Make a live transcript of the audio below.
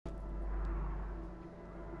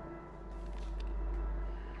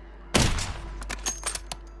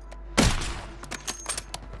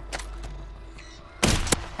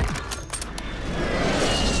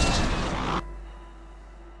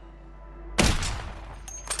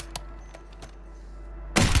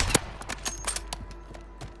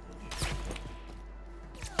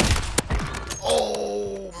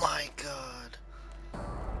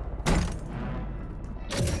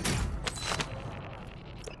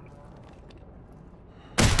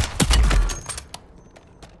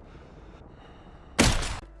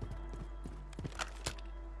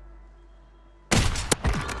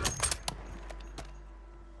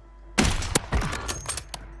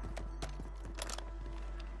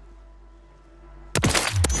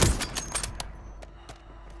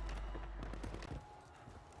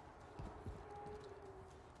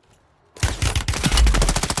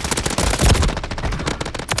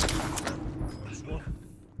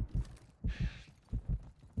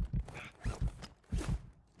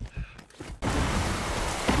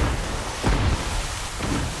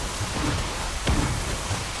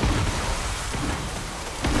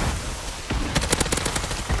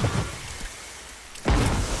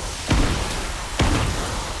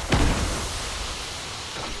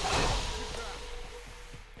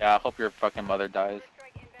Yeah, I hope your fucking mother dies.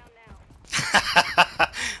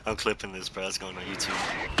 I'm clipping this, bro. It's going on YouTube.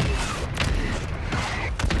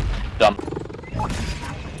 Dumb.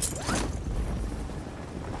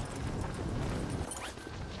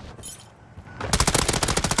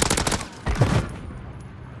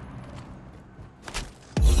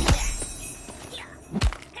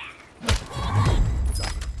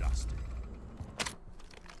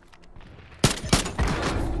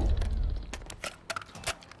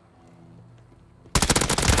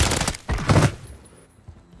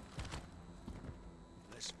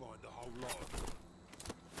 Let's find the whole lot of them.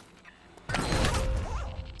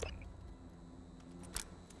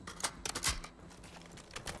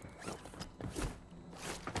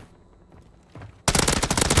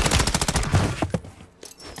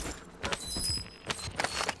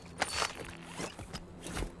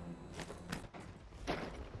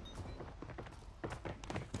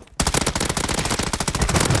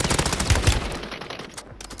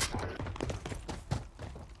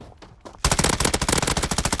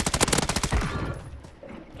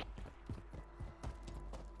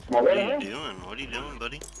 What are you doing? What are you doing,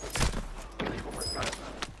 buddy?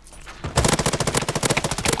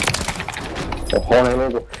 Cojones,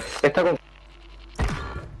 loco. Esta con...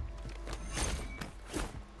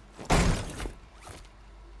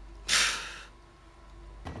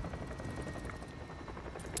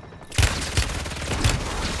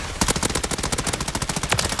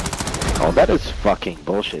 Oh, that is fucking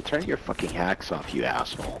bullshit. Turn your fucking hacks off, you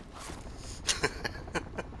asshole.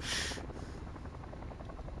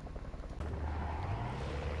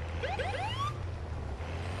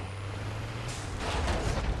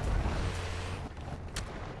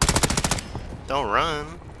 Don't run.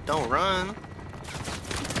 Don't run.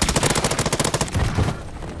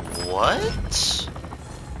 What?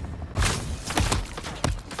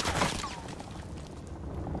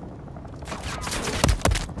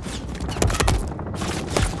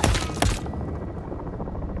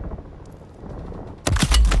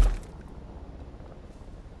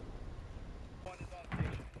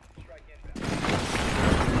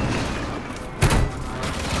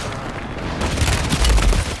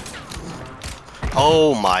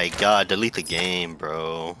 Oh my god, delete the game,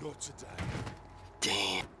 bro. Not today.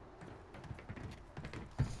 Damn.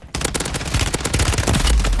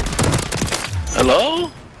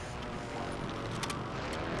 Hello?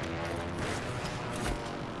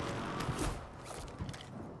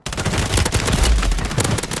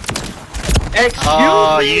 Excuse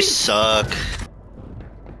Oh, me? you suck.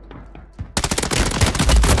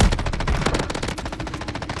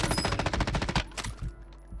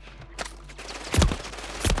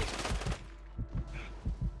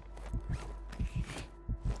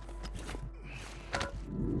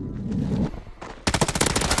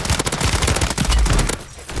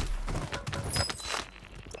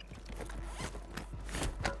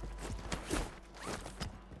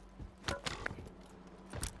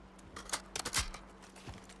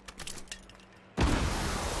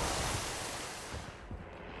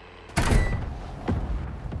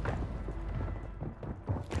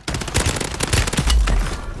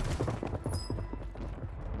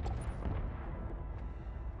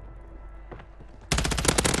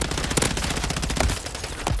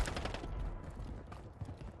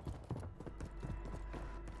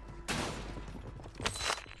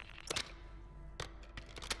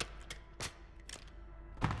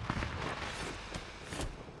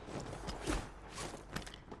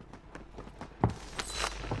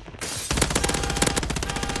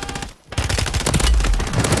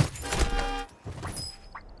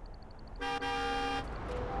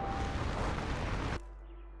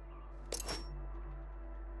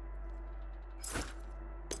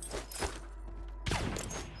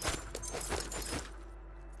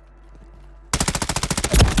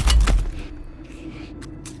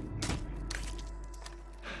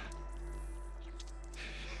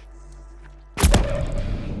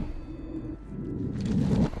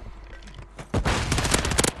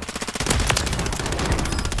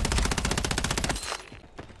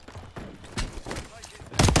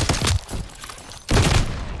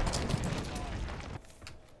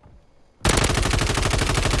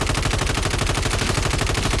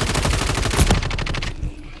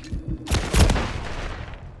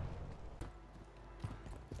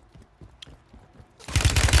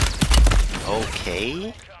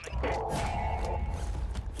 Okay.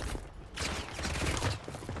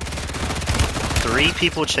 Three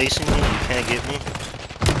people chasing me, you can't get me?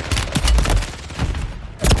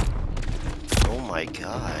 Oh my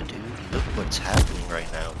god, dude, look what's happening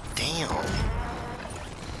right now. Damn.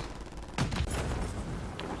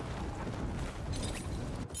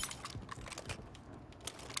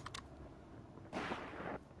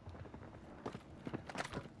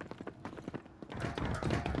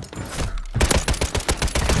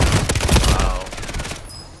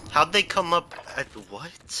 How'd they come up at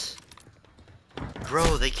what?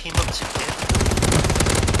 Bro, they came up together.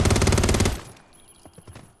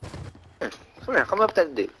 Come here, come up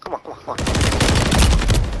that dude. Come on, come on, come on.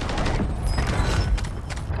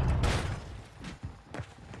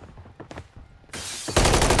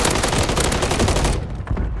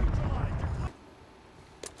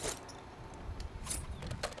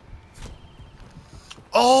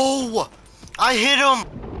 Oh! I hit him!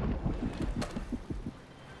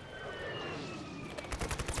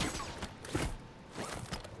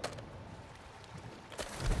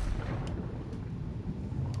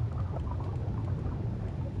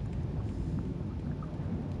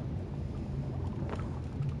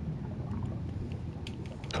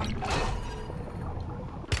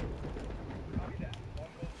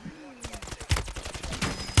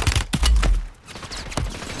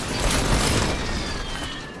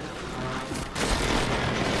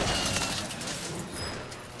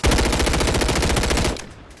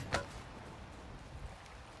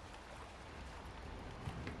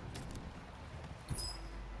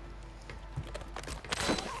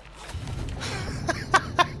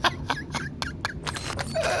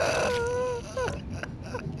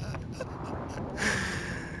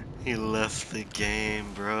 He left the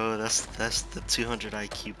game, bro. That's the 200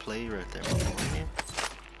 IQ play right there, man.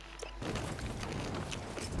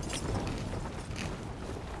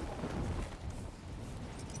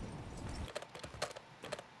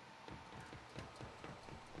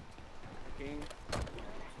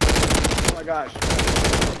 Oh my gosh.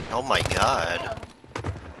 Oh my god.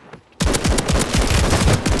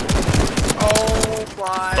 Oh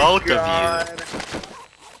my Both god. of you.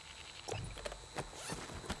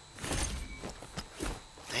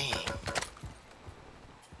 Dang.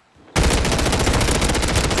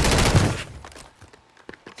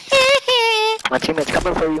 My teammate's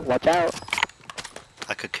coming for you. Watch out.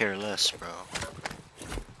 I could care less, bro.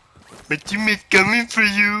 My teammate's coming for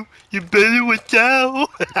you. You better watch out.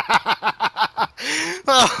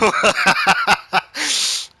 Oh.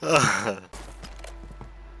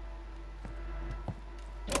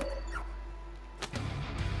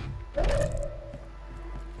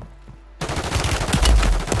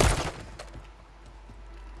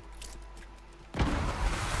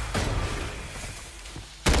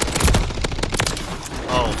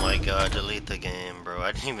 Oh my god, delete the game, bro.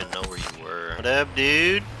 I didn't even know where you were. What up,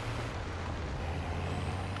 dude?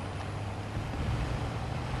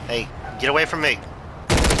 Hey, get away from me.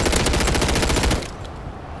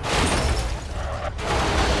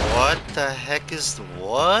 What the heck is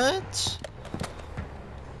what?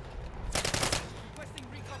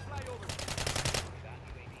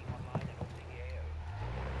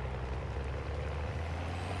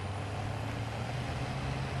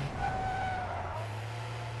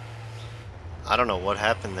 I don't know what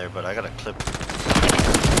happened there, but I got a clip.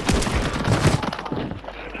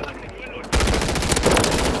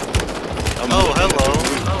 Oh, hello.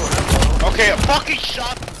 Oh, hello. Okay, a fucking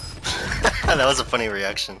shot. That was a funny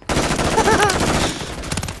reaction.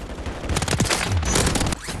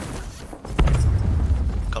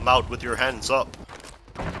 Come out with your hands up.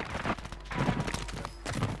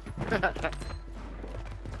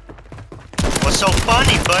 What's so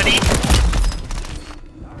funny, buddy?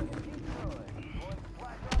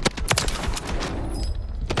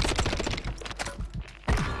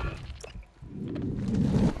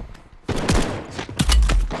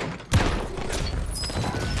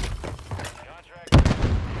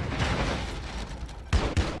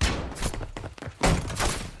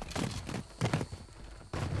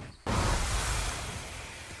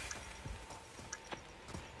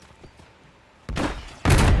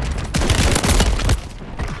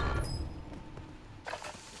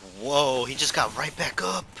 Whoa, he just got right back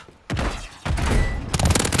up. I'm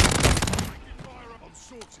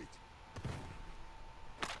sorted.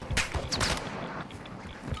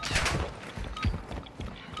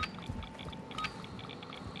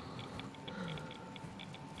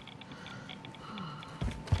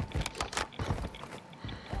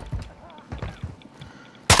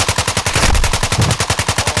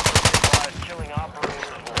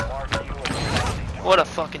 What a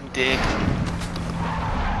fucking dick.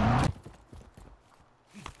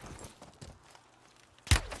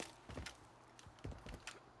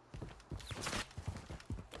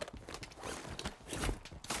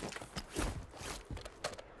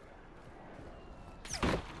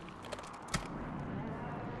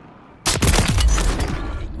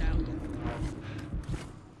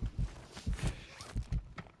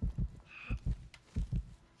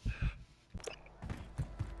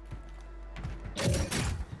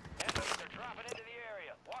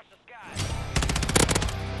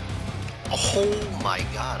 Oh my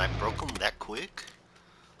god, I broke him that quick?